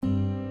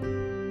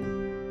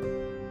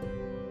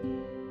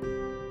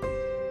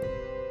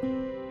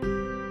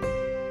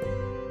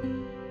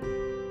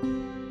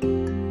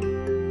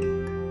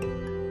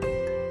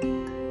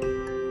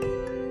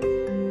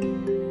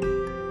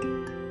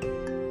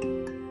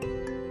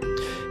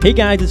Hey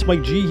guys, it's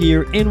Mike G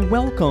here, and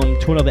welcome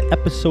to another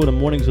episode of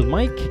Mornings with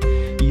Mike,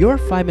 your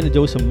 5-minute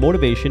dose of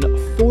motivation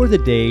for the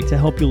day to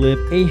help you live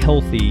a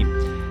healthy,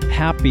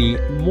 happy,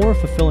 more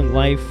fulfilling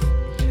life.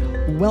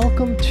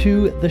 Welcome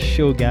to the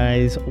show,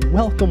 guys.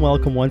 Welcome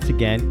once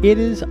again. It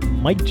is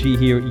Mike G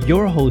here,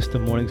 your host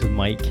of Mornings with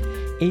Mike,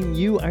 and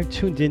you are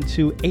tuned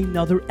into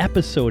another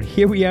episode.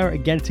 Here we are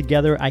again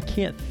together. I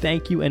can't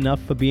thank you enough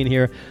for being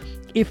here.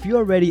 If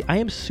you're ready, I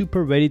am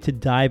super ready to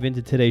dive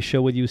into today's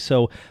show with you.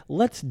 So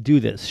let's do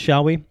this,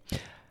 shall we?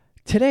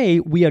 Today,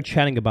 we are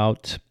chatting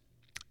about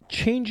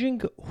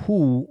changing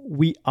who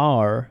we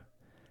are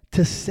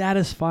to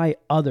satisfy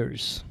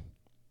others.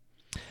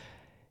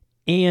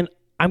 And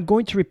I'm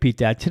going to repeat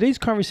that. Today's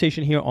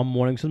conversation here on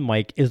Mornings with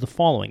Mike is the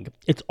following.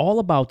 It's all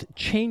about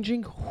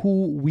changing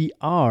who we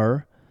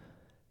are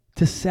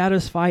to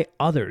satisfy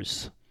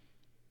others.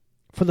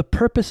 For the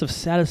purpose of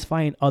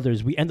satisfying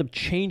others, we end up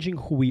changing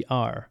who we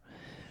are.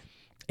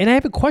 And I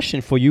have a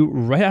question for you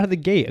right out of the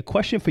gate, a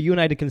question for you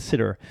and I to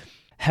consider.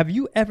 Have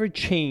you ever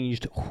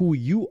changed who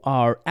you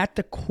are at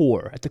the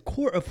core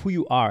of who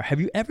you are?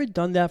 Have you ever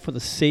done that for the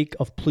sake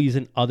of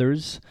pleasing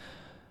others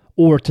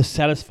or to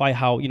satisfy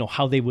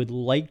how they would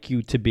like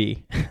you to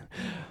be?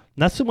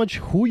 Not so much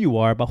who you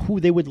are, but who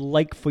they would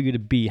like for you to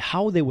be,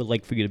 how they would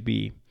like for you to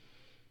be.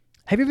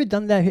 Have you ever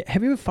done that?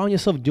 Have you ever found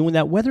yourself doing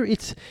that? Whether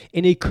it's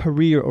in a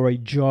career or a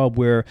job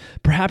where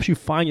perhaps you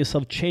find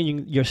yourself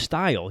changing your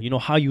style,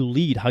 how you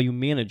lead, how you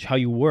manage, how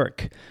you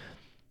work,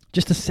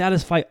 just to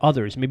satisfy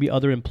others, maybe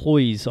other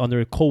employees,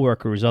 other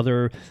coworkers,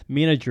 other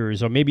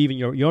managers, or maybe even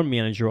your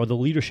manager or the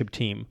leadership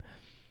team.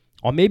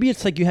 Or maybe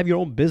it's like you have your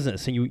own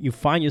business and you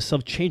find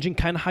yourself changing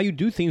kind of how you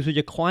do things with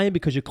your client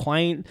because your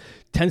client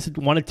tends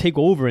to want to take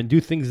over and do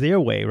things their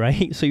way,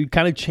 right? So you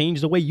kind of change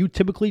the way you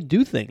typically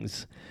do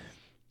things.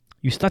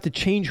 You start to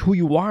change who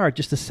you are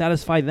just to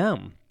satisfy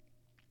them.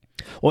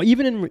 Or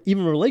even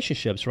in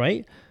relationships,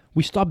 right?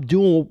 We stop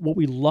doing what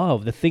we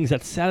love, the things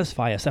that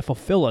satisfy us, that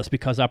fulfill us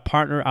because our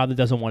partner either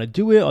doesn't want to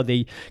do it or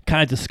they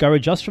kind of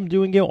discourage us from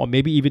doing it, or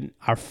maybe even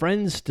our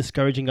friends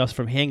discouraging us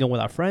from hanging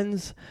with our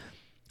friends.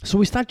 So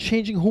we start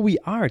changing who we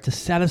are to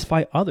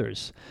satisfy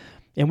others.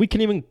 And we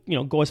can even,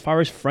 go as far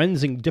as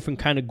friends in different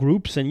kind of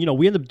groups. And,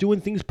 we end up doing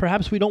things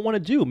perhaps we don't want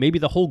to do. Maybe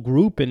the whole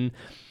group and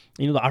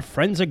our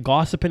friends are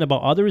gossiping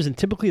about others, and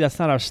typically that's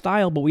not our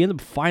style, but we end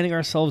up finding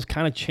ourselves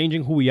kind of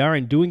changing who we are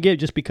and doing it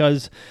just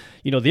because,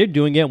 they're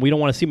doing it and we don't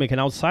want to seem like an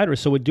outsider,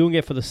 so we're doing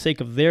it for the sake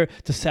of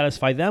to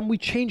satisfy them. We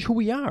change who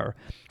we are.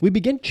 We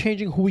begin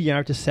changing who we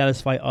are to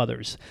satisfy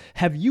others.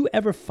 Have you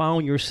ever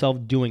found yourself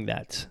doing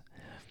that?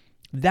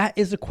 That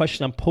is the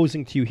question I'm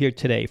posing to you here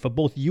today for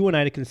both you and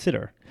I to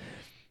consider.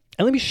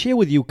 And let me share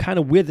with you kind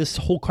of where this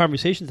whole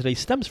conversation today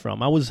stems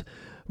from. I was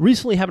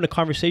recently having a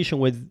conversation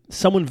with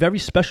someone very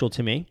special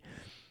to me,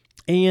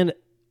 and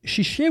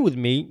she shared with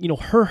me,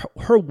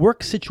 her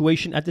work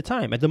situation at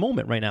the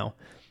moment right now,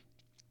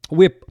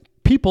 where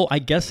people, I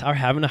guess, are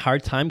having a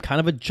hard time kind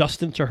of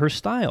adjusting to her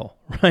style,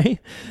 right?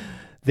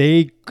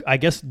 They, I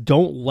guess,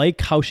 don't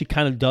like how she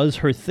kind of does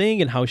her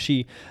thing and how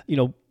she,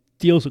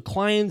 deals with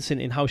clients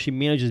and how she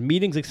manages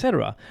meetings,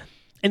 etc.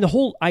 And the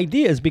whole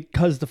idea is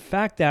because the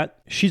fact that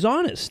she's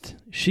honest,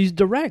 she's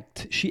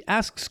direct, she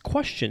asks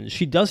questions,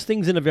 she does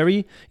things in a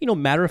very,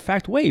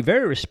 matter-of-fact way,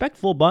 very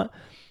respectful, but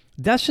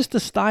that's just the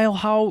style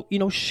how,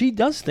 she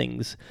does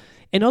things.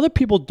 And other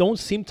people don't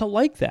seem to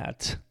like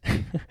that,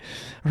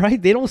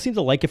 right? They don't seem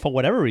to like it for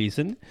whatever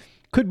reason.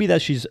 Could be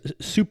that she's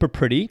super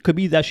pretty, could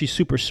be that she's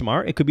super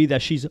smart, it could be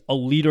that she's a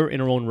leader in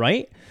her own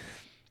right.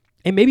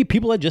 And maybe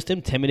people are just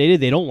intimidated,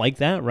 they don't like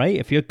that, right?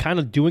 If you're kind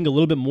of doing a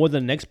little bit more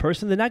than the next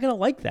person, they're not going to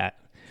like that.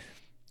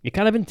 You're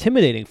kind of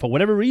intimidating for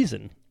whatever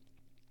reason.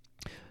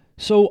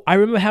 So I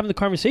remember having the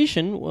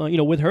conversation,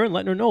 with her and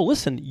letting her know,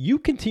 listen, you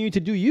continue to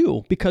do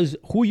you because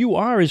who you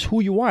are is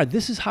who you are.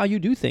 This is how you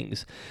do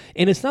things.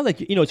 And it's not like,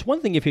 it's one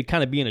thing if you're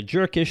kind of being a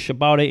jerkish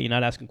about it, you're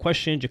not asking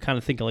questions, you're kind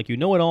of thinking like you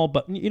know it all.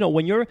 But,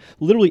 when you're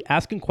literally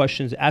asking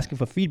questions, asking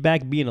for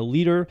feedback, being a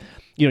leader,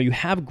 you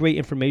have great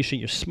information,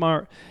 you're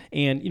smart,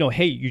 and,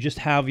 hey, you just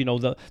have,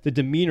 the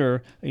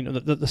demeanor,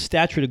 the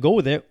stature to go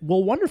with it.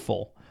 Well,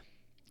 wonderful.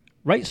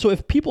 Right? So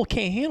if people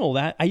can't handle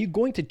that, are you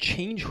going to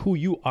change who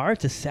you are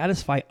to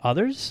satisfy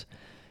others?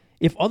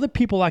 If other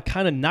people are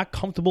kind of not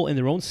comfortable in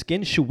their own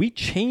skin, should we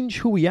change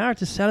who we are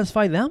to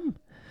satisfy them?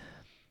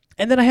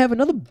 And then I have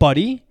another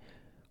buddy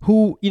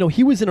who,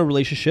 he was in a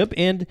relationship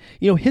and,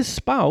 his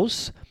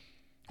spouse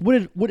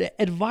would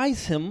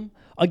advise him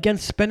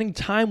against spending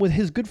time with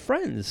his good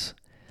friends.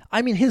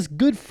 I mean, his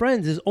good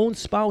friends, his own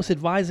spouse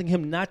advising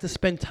him not to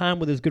spend time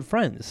with his good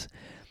friends.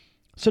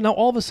 So now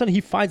all of a sudden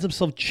he finds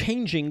himself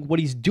changing what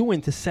he's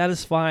doing to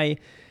satisfy,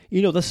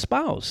 the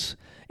spouse.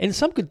 And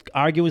some could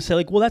argue and say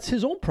like, well, that's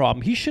his own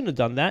problem. He shouldn't have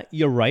done that.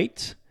 You're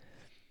right.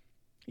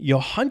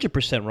 You're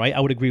 100% right. I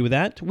would agree with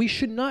that. We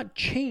should not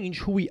change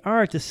who we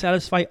are to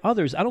satisfy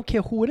others. I don't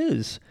care who it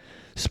is.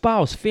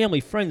 Spouse,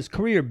 family, friends,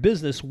 career,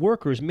 business,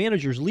 workers,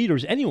 managers,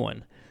 leaders,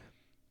 anyone.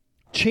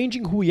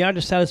 Changing who we are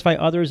to satisfy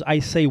others, I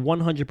say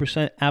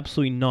 100%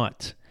 absolutely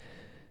not.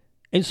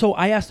 And so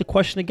I ask the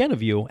question again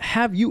of you,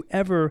 have you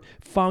ever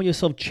found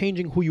yourself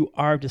changing who you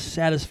are to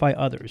satisfy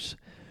others?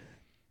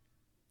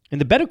 And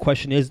the better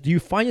question is, do you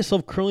find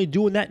yourself currently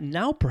doing that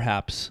now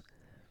perhaps?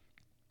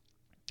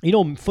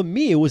 For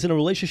me, it was in a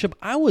relationship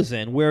I was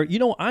in where,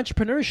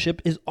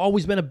 entrepreneurship has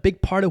always been a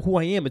big part of who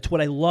I am. It's what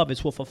I love.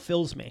 It's what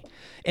fulfills me.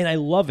 And I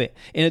love it.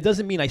 And it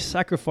doesn't mean I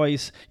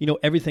sacrifice,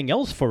 everything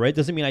else for it. It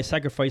doesn't mean I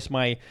sacrifice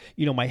my,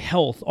 my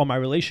health or my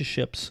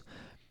relationships.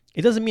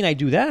 It doesn't mean I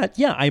do that.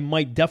 Yeah, I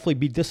might definitely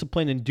be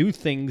disciplined and do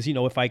things,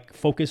 if I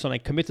focus on, I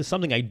commit to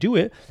something, I do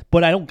it.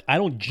 But I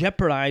don't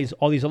jeopardize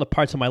all these other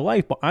parts of my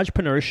life. But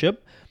entrepreneurship,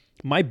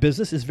 my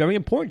business is very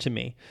important to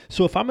me.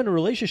 So if I'm in a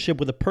relationship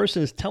with a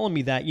person who's telling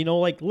me that,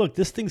 look,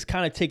 this thing's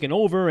kind of taken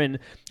over and,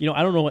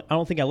 I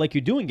don't think I like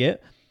you doing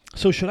it.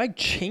 So should I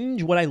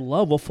change what I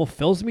love, what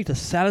fulfills me to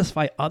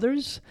satisfy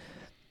others?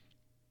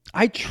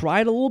 I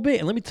tried a little bit,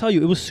 and let me tell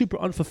you, it was super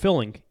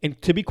unfulfilling. And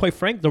to be quite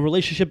frank, the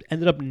relationship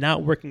ended up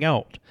not working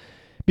out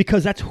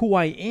because that's who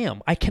I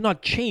am. I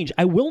cannot change.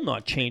 I will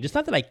not change. It's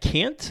not that I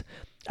can't.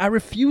 I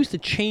refuse to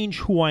change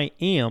who I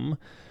am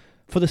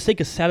for the sake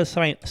of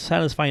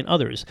satisfying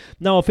others.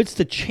 Now, if it's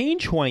to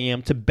change who I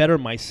am to better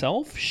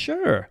myself,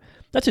 sure,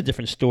 that's a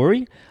different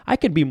story. I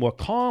can be more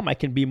calm. I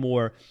can be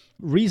more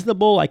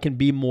reasonable. I can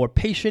be more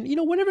patient.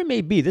 Whatever it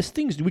may be, there's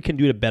things we can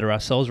do to better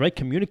ourselves, right?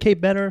 Communicate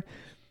better.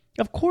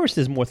 Of course,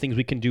 there's more things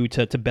we can do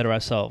to better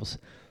ourselves.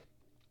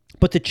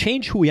 But to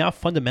change who we are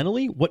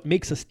fundamentally, what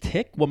makes us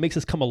tick, what makes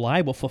us come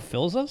alive, what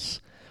fulfills us,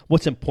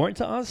 what's important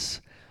to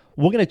us,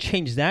 we're going to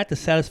change that to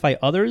satisfy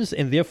others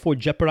and therefore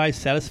jeopardize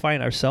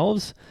satisfying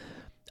ourselves.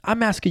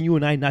 I'm asking you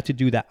and I not to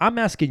do that. I'm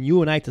asking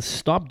you and I to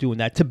stop doing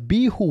that, to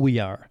be who we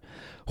are,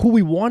 who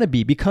we want to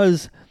be,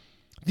 because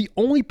the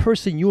only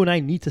person you and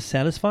I need to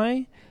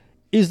satisfy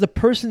is the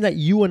person that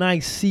you and I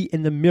see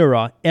in the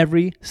mirror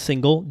every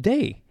single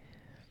day.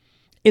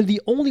 And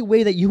the only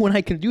way that you and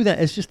I can do that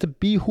is just to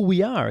be who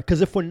we are. Because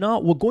if we're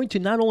not, we're going to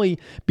not only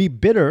be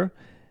bitter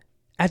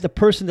at the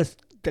person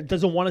that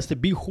doesn't want us to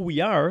be who we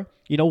are,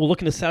 we're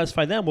looking to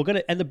satisfy them. We're going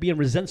to end up being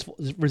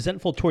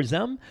resentful towards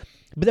them.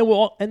 But then we'll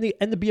all end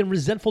up being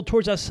resentful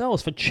towards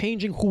ourselves for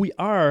changing who we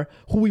are,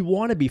 who we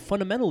want to be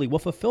fundamentally,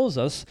 what fulfills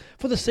us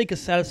for the sake of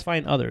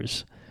satisfying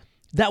others.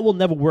 That will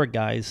never work,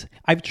 guys.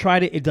 I've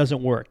tried it. It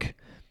doesn't work.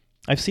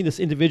 I've seen this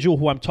individual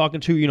who I'm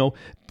talking to,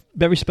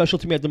 very special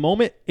to me at the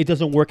moment. It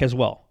doesn't work as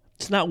well.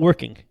 It's not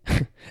working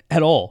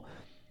at all.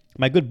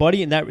 My good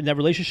buddy in that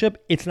relationship,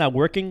 it's not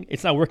working.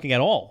 It's not working at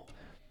all.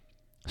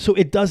 So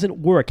it doesn't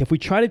work. If we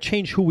try to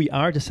change who we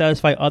are to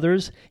satisfy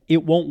others,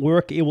 it won't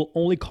work. It will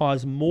only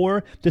cause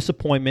more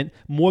disappointment,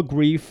 more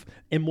grief,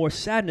 and more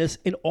sadness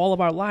in all of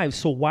our lives.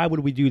 So why would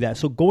we do that?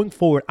 So going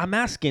forward, I'm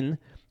asking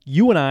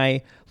you and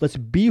I, let's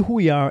be who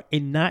we are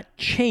and not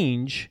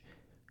change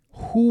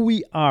who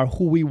we are,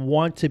 who we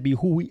want to be,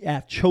 who we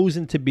have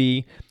chosen to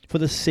be for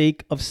the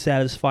sake of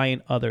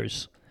satisfying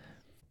others.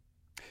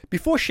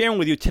 Before sharing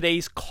with you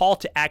today's call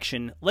to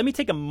action, let me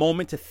take a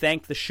moment to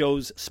thank the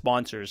show's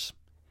sponsors.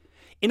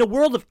 In a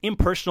world of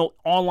impersonal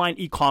online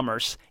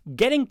e-commerce,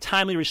 getting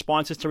timely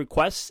responses to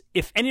requests,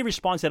 if any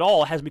response at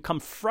all, has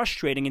become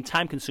frustrating and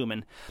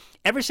time-consuming.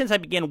 Ever since I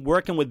began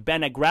working with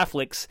Ben at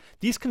Graphlix,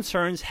 these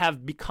concerns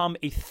have become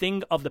a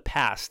thing of the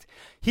past.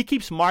 He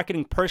keeps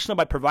marketing personal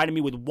by providing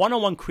me with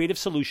one-on-one creative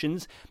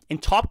solutions and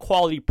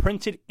top-quality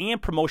printed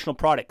and promotional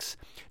products.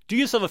 Do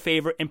yourself a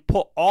favor and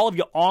put all of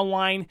your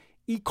online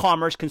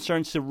e-commerce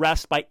concerns to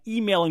rest by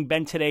emailing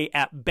Ben today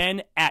at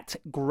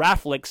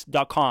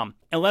ben@graphlix.com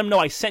and let him know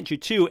I sent you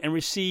too, and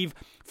receive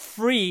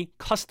free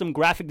custom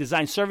graphic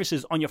design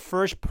services on your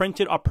first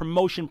printed or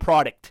promotion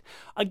product.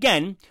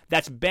 Again,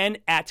 that's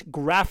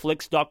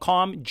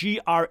ben@graphlix.com,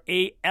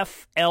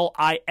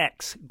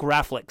 Graflix,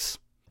 Graphlix.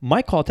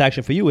 My call to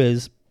action for you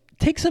is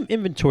take some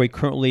inventory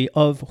currently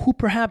of who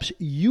perhaps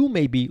you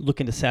may be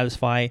looking to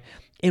satisfy,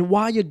 and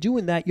while you're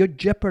doing that, you're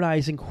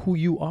jeopardizing who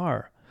you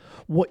are,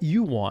 what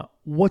you want,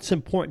 what's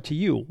important to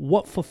you,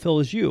 what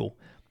fulfills you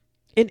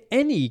in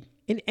any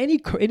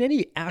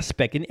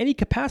aspect, in any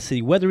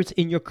capacity, whether it's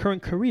in your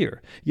current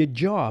career, your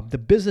job, the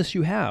business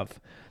you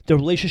have, the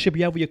relationship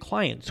you have with your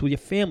clients, with your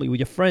family, with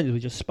your friends,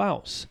 with your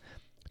spouse,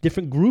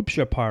 different groups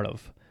you're part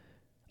of.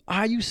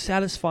 Are you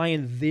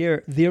satisfying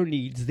their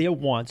needs, their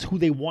wants, who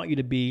they want you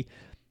to be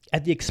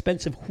at the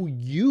expense of who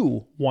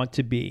you want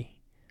to be?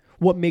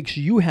 What makes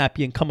you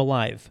happy and come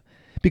alive?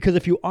 Because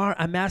if you are,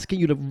 I'm asking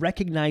you to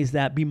recognize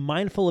that, be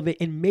mindful of it,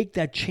 and make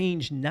that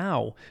change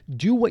now.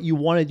 Do what you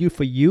want to do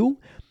for you,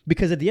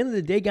 because at the end of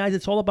the day, guys,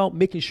 it's all about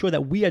making sure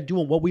that we are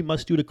doing what we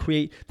must do to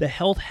create the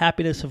health,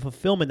 happiness, and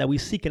fulfillment that we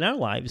seek in our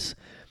lives.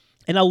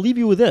 And I'll leave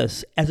you with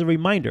this as a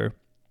reminder,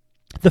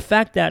 the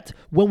fact that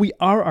when we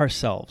are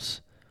ourselves,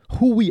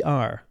 who we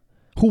are,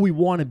 who we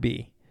want to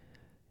be,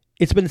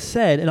 it's been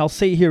said, and I'll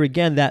say it here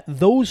again, that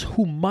those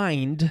who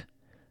mind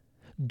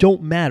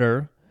don't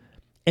matter,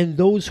 and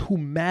those who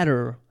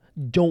matter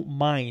don't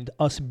mind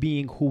us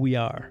being who we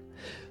are.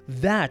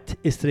 That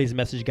is today's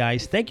message,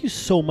 guys. Thank you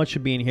so much for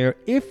being here.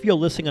 If you're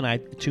listening on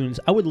iTunes,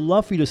 I would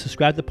love for you to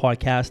subscribe to the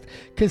podcast.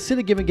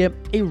 Consider giving it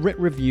a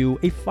written review,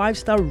 a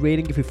 5-star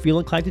rating if you feel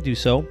inclined to do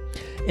so.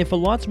 And for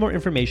lots more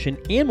information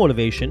and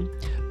motivation,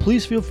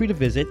 please feel free to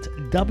visit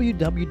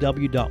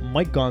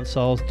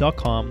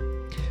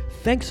www.mikegonsalves.com.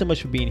 Thanks so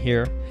much for being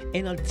here.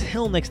 And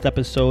until next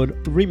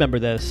episode, remember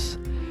this: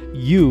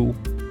 you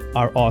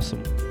are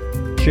awesome.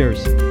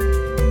 Cheers.